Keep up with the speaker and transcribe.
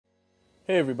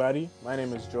Hey everybody, my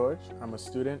name is George. I'm a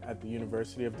student at the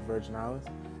University of the Virgin Islands,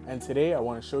 and today I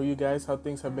want to show you guys how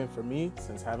things have been for me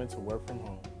since having to work from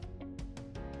home.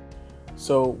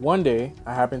 So one day,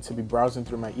 I happened to be browsing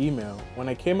through my email when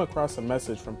I came across a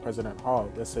message from President Hall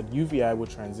that said UVI would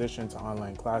transition to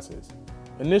online classes.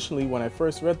 Initially, when I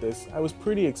first read this, I was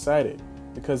pretty excited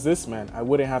because this meant I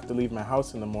wouldn't have to leave my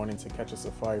house in the morning to catch a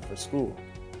safari for school.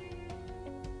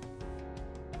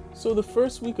 So the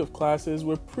first week of classes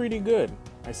were pretty good.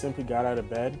 I simply got out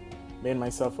of bed, made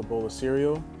myself a bowl of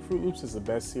cereal. Fruit Loops is the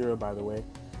best cereal, by the way.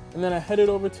 And then I headed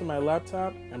over to my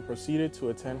laptop and proceeded to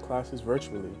attend classes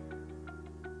virtually.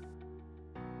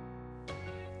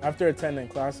 After attending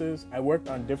classes, I worked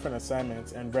on different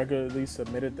assignments and regularly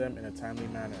submitted them in a timely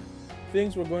manner.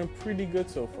 Things were going pretty good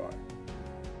so far.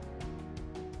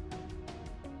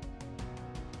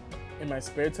 In my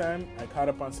spare time, I caught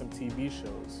up on some TV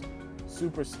shows,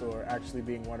 Superstore actually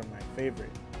being one of my favorite,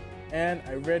 and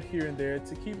I read here and there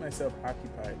to keep myself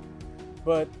occupied.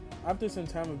 But after some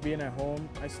time of being at home,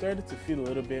 I started to feel a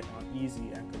little bit uneasy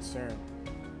and concerned.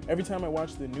 Every time I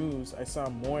watched the news, I saw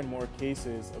more and more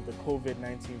cases of the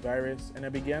COVID-19 virus, and I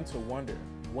began to wonder,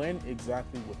 when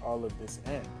exactly would all of this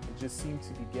end? It just seemed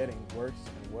to be getting worse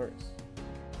and worse.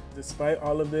 Despite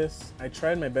all of this, I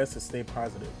tried my best to stay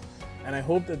positive, and I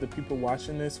hope that the people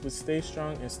watching this would stay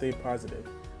strong and stay positive.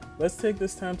 Let's take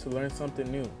this time to learn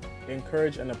something new,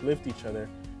 encourage and uplift each other,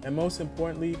 and most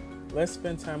importantly, let's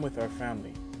spend time with our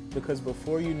family, because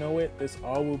before you know it, this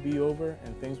all will be over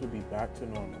and things will be back to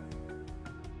normal.